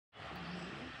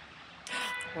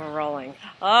We're rolling.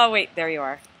 Oh, wait, there you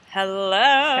are. Hello.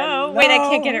 Hello. Wait, I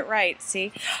can't get it right.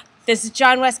 See? This is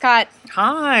John Wescott.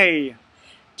 Hi.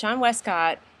 John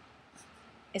Wescott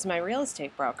is my real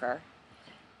estate broker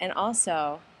and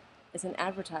also is an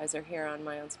advertiser here on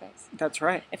My Own Space. That's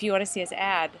right. If you want to see his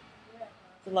ad,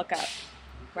 look up,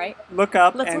 right? Look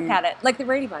up. Let's look at it, like the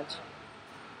Brady Bunch. Do you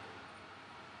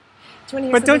want to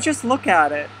hear But don't something? just look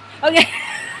at it. Okay.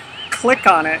 Click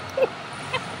on it.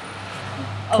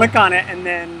 Click on it and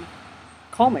then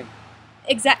call me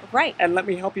Right. and let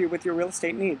me help you with your real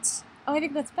estate needs. Oh, I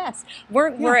think that's best.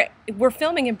 We're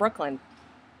filming in Brooklyn.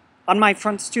 On my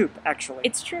front stoop, actually.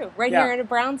 It's true, right Yeah. here in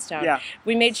Brownstone. Yeah.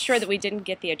 We made sure that we didn't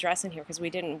get the address in here because we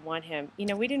didn't want him. You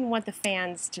know, we didn't want the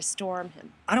fans to storm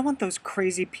him. I don't want those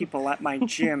crazy people at my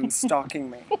gym stalking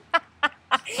me.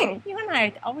 You and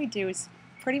I, all we do is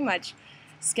pretty much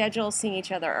schedule seeing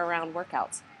each other around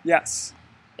workouts. Yes.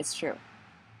 It's true.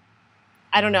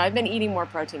 I don't know. I've been eating more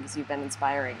protein because you've been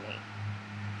inspiring me.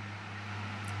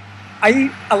 I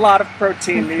eat a lot of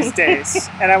protein these days,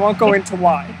 and I won't go into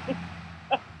why.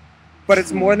 But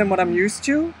it's more than what I'm used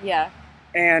to, Yeah.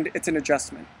 and it's an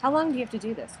adjustment. How long do you have to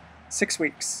do this? 6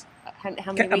 weeks. How many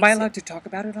weeks? Am I allowed to talk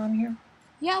about it on here?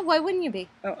 Yeah, why wouldn't you be?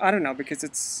 Oh, I don't know,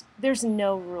 because There's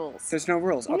no rules. there's no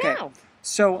rules. Okay. No.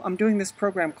 So I'm doing this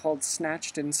program called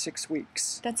Snatched in 6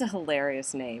 Weeks. That's a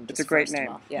hilarious name. It's just a great first of name.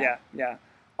 all. Yeah. Yeah.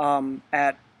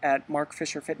 At Mark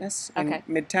Fisher Fitness in Okay.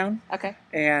 Midtown. Okay.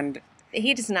 And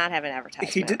He does not have an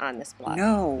advertisement did- on this blog.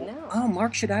 no. Oh,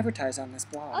 Mark should advertise on this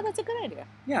blog. Oh, that's a good idea.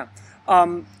 Yeah.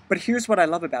 But here's what I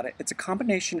love about it. It's a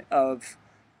combination of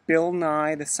Bill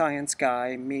Nye the Science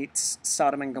Guy meets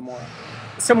Sodom and Gomorrah.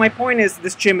 So my point is,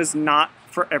 this gym is not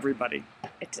for everybody.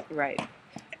 It's right.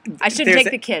 I shouldn't There's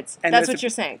take the kids. and That's there's what you're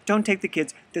saying. Don't take the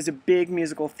kids. There's a big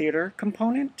musical theater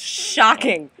component.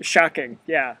 Shocking. Shocking,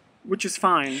 yeah. Which is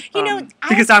fine. You know,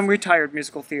 because I'm retired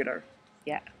musical theater.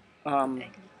 Yeah. Um,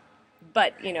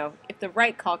 But, you know, if the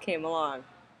right call came along.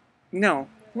 no.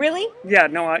 Really? Yeah,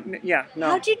 no, no.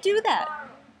 How'd you do that?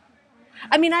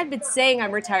 I mean, I've been saying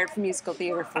I'm retired from musical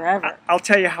theater forever. I'll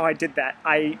tell you how I did that.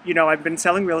 I've been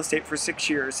selling real estate for 6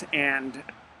 years, and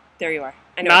There you are.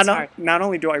 I know it's hard. not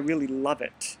only do I really love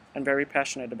it, I'm very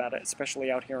passionate about it, especially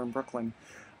out here in Brooklyn,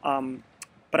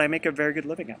 but I make a very good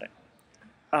living at it.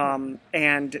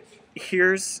 And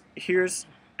here's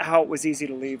how it was easy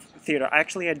to leave theater. I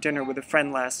actually had dinner with a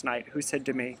friend last night who said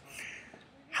to me,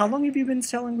 "How long have you been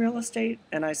selling real estate?"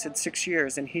 And I said, 6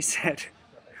 years. And he said,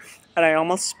 and I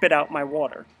almost spit out my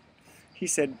water. He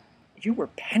said, "You were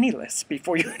penniless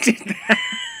before you did that."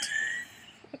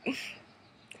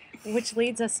 Which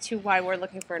leads us to why we're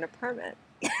looking for an apartment.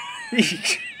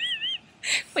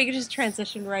 We could just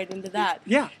transition right into that.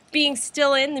 Yeah. Being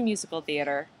still in the musical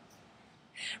theater.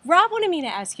 Rob wanted me to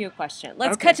ask you a question.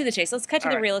 Let's Okay. cut to the chase. Let's cut to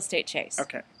All the right. real estate chase.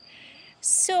 Okay.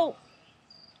 So,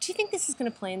 do you think this is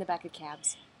going to play in the back of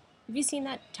cabs? Have you seen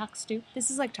that Talk Stoop?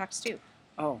 This is like Talk Stoop.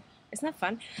 Oh. Isn't that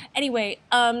fun? Anyway,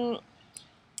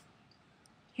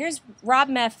 here's Rob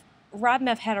Meff. Rob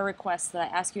Meff had a request that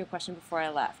I ask you a question before I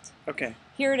left. Okay.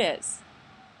 Here it is.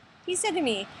 He said to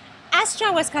me, ask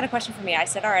John Wescott a question for me. I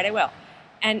said, all right, I will.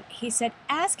 And he said,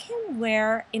 ask him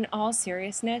where, in all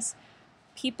seriousness,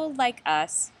 people like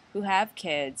us who have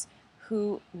kids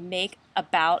who make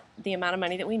about the amount of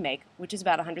money that we make, which is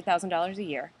about $100,000 a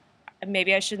year.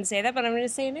 Maybe I shouldn't say that, but I'm going to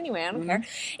say it anyway. I don't care.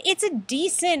 It's a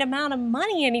decent amount of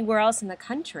money anywhere else in the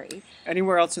country.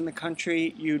 Anywhere else in the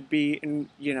country, you'd be in,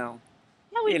 That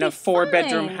would in be a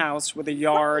 4-bedroom fine. house with a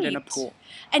yard and a Right. pool.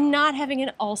 And not having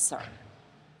an ulcer.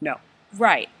 No.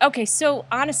 Right. Okay, so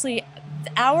honestly,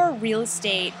 our real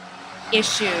estate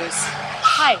issues.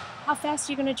 Hi, how fast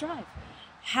are you going to drive?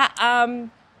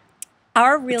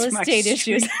 Our real It's my estate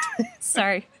issues.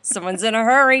 Sorry, someone's in a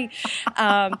hurry.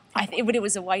 But it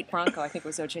was a white Bronco. I think it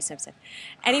was O.J. Simpson.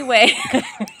 Anyway.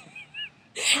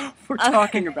 We're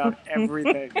talking about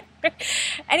everything.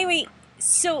 Anyway,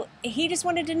 so he just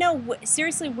wanted to know,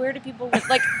 seriously, where do people live?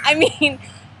 Like, I mean,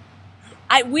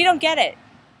 we don't get it.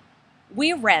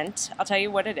 We rent, I'll tell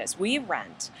you what it is. We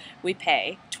rent, we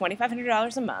pay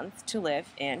 $2,500 a month to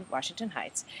live in Washington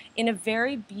Heights in a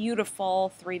very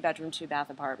beautiful 3-bedroom, 2-bath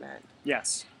apartment.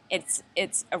 Yes.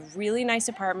 It's a really nice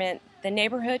apartment. The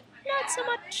neighborhood, not so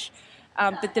much.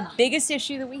 But the biggest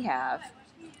issue that we have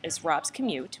is Rob's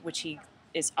commute, which he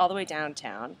is all the way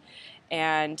downtown,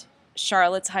 and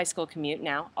Charlotte's high school commute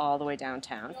now all the way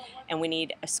downtown, and we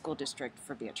need a school district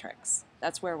for Beatrix.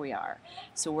 That's where we are.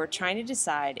 So we're trying to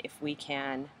decide if we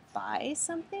can buy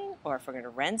something or if we're going to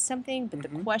rent something, but the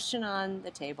question on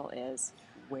the table is,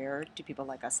 where do people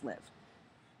like us live?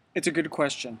 It's a good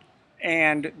question.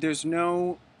 And there's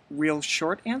no real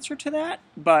short answer to that,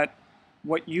 but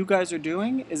what you guys are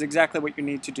doing is exactly what you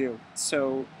need to do.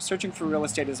 So searching for real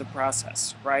estate is a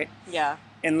process, right? Yeah.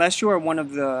 Unless you are one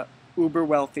of the uber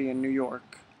wealthy in New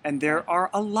York, and there are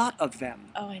a lot of them.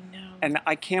 Oh, I know. And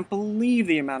I can't believe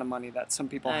the amount of money that some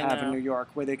people I have in know. New York,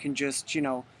 where they can just,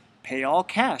 pay all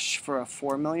cash for a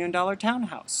 $4 million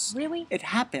townhouse. Really? It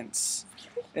happens.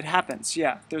 It happens,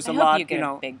 yeah. There's I a hope lot, you get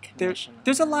a big commission.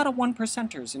 There's a lot of one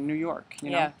percenters in New York,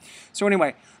 Yeah. So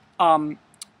anyway,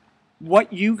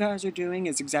 what you guys are doing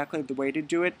is exactly the way to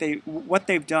do it. What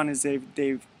they've done is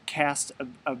they've cast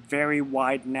a very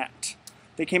wide net.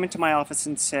 They came into my office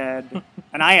and said,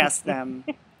 and I asked them,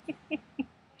 do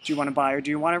you want to buy or do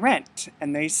you want to rent?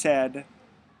 And they said,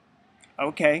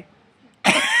 okay.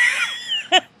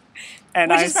 And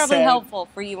Which I is probably said, helpful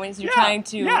for you when you're trying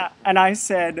to... Yeah, and I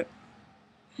said,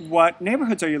 what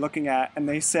neighborhoods are you looking at? And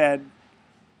they said,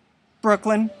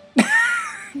 Brooklyn,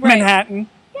 Manhattan,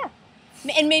 Yeah.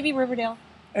 And maybe Riverdale.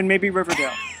 and maybe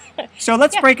Riverdale. So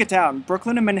let's break it down.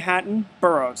 Brooklyn and Manhattan,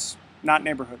 boroughs, not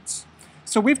neighborhoods.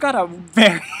 So we've got a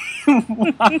very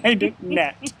wide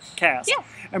net cast. Yeah.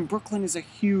 And Brooklyn is a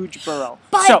huge borough.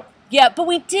 But, but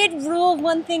we did rule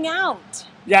one thing out.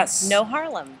 Yes. No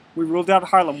Harlem. We ruled out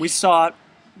Harlem. We saw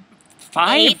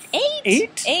 5?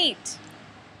 Eight.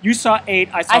 You saw 8.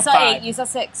 I saw 5. 8. You saw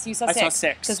 6. You saw 6. I saw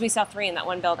 6. Because we saw 3 in that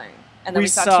one building. And then we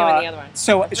saw 2 in the other one.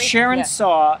 So 3? Sharon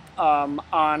saw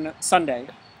on Sunday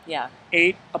Yeah.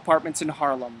 8 apartments in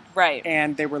Harlem. Right.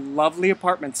 And they were lovely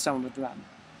apartments, some of them.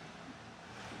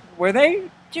 Were they?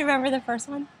 Do you remember the first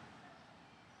one?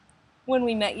 When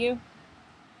we met you?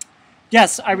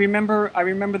 Yes, I remember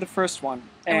the first one.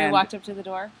 And we walked up to the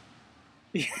door?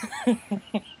 I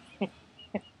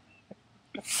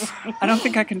don't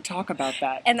think I can talk about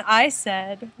that. And I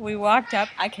said, we walked up.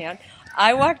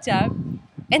 I walked up,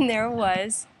 and there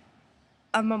was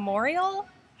a memorial,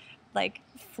 like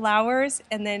flowers,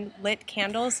 and then lit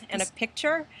candles and a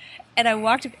picture. And I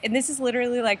walked up, and this is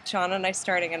literally like John and I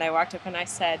starting, and I walked up and I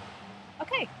said,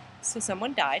 okay, so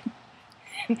someone died.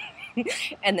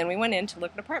 And then we went in to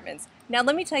look at apartments. Now,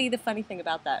 let me tell you the funny thing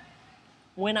about that.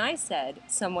 When I said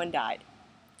someone died,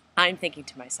 I'm thinking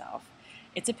to myself,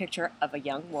 it's a picture of a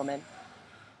young woman.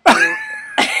 Who,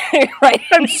 right?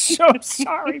 I'm so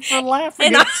sorry for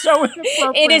laughing. It's so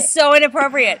inappropriate. It is so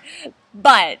inappropriate.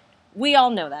 But we all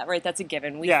know that, right? That's a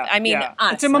given. Honestly,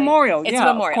 it's a memorial. It's a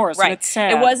memorial, of course, right? and it's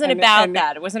sad. It wasn't about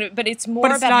that. It wasn't. But it's more.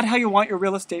 But it's not how you want your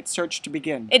real estate search to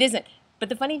begin. It isn't. But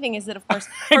the funny thing is that, of course,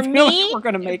 I for feel me, like we're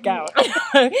going to make out.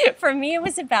 For me, it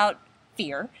was about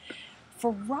fear. For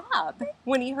Rob,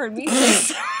 when he heard me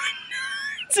say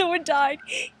someone died,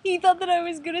 he thought that I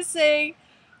was going to say,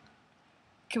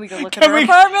 can we go look at her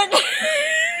apartment?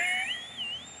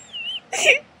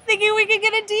 Thinking we could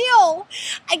get a deal.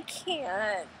 I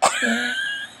can't.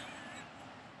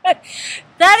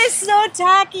 That is so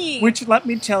tacky. Which, let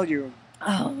me tell you,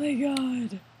 oh my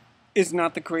God, is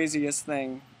not the craziest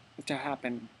thing to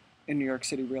happen in New York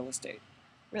City real estate.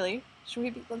 Really? Should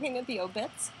we be looking at the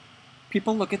obits?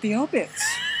 People look at the obits.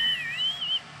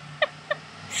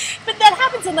 But that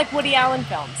happens in like Woody Allen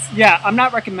films. Yeah, I'm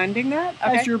not recommending that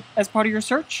Okay. as part of your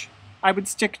search. I would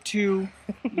stick to,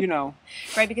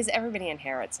 Right, because everybody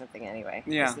inherits something anyway.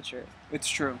 Yeah. That's the truth. It's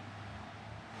true.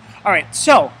 All right,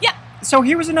 so Yeah. So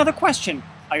here was another question: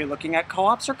 are you looking at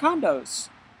co-ops or condos?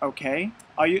 Okay.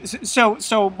 Are you?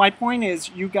 So my point is,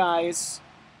 you guys.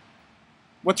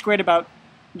 What's great about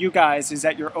you guys is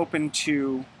that you're open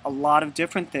to a lot of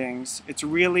different things. It's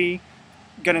really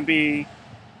going to be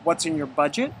what's in your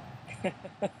budget.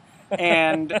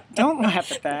 And don't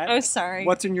laugh at that. I'm sorry.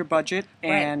 What's in your budget,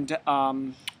 Right. and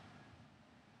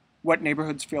what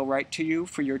neighborhoods feel right to you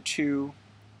for your 2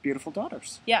 beautiful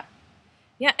daughters. Yeah.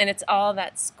 Yeah, and it's all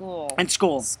that school. And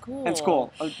school. School. And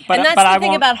school. And that's the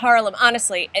thing about Harlem,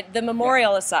 honestly, the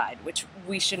memorial aside, which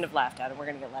we shouldn't have laughed at, and we're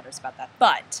going to get letters about that.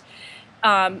 But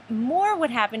more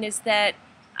what happened is that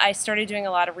I started doing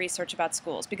a lot of research about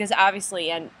schools, because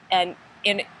obviously, and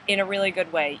in a really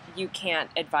good way, you can't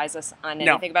advise us on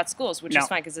anything about schools, which is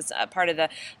fine, because it's a part of the,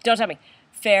 don't tell me,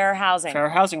 fair housing. Fair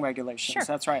housing regulations. Sure.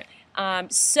 That's right.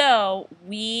 So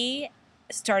we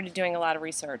started doing a lot of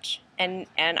research, and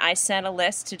I sent a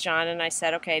list to John, and I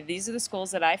said, okay, these are the schools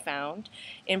that I found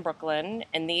in Brooklyn,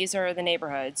 and these are the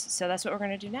neighborhoods. So that's what we're going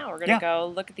to do now. We're going to go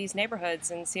look at these neighborhoods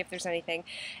and see if there's anything.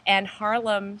 And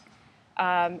Harlem,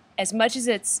 as much as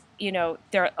it's, there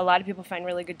are a lot of people find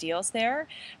really good deals there,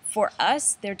 for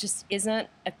us, there just isn't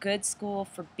a good school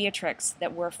for Beatrix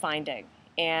that we're finding.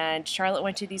 And Charlotte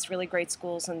went to these really great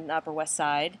schools on the Upper West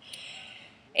Side.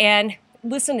 And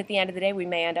listen, at the end of the day, we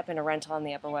may end up in a rental on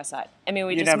the Upper West Side. I mean,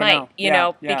 we You just never might, know. you Yeah,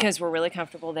 know, yeah. because we're really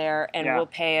comfortable there, and Yeah. we'll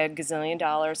pay $1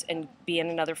 gazillion and be in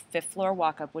another 5th floor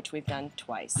walk-up, which we've done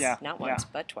twice. Yeah, Not yeah. once,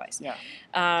 but twice. Yeah.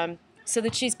 So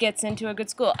that she gets into a good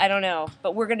school. I don't know,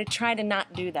 but we're going to try to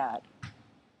not do that.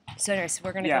 So anyways,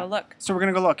 we're going to Yeah. go look. So we're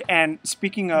going to go look. And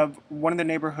speaking of one of the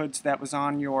neighborhoods that was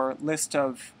on your list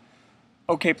of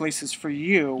okay places for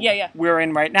you, Yeah. we're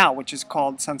in right now, which is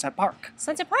called Sunset Park.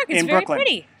 Sunset Park is in very Brooklyn.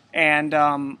 pretty. And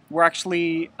we're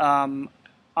actually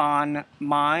on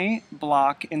my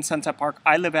block in Sunset Park.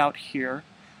 I live out here.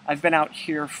 I've been out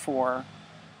here for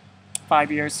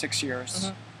 5 years, 6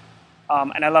 years.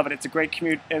 Mm-hmm. And I love it. It's a great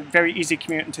commute, a very easy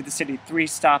commute into the city. 3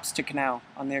 stops to Canal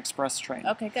on the express train.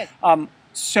 Okay, good.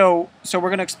 So we're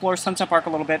going to explore Sunset Park a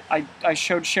little bit. I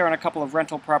showed Sharon a couple of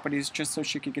rental properties just so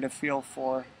she could get a feel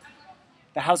for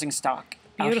the housing stock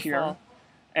out here. Beautiful.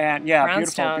 And yeah,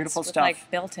 Brownstones beautiful with, stuff. like,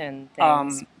 built-in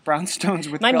things. Brownstones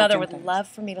with My mother built-in would things. love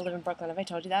for me to live in Brooklyn. Have I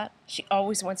told you that? She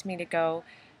always wants me to go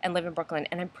and live in Brooklyn,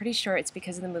 and I'm pretty sure it's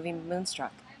because of the movie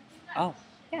Moonstruck. Oh,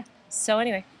 Yeah. So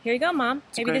anyway, here you go, Mom. a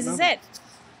Maybe great this is movie. it.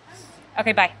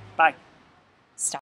 Okay, bye. bye.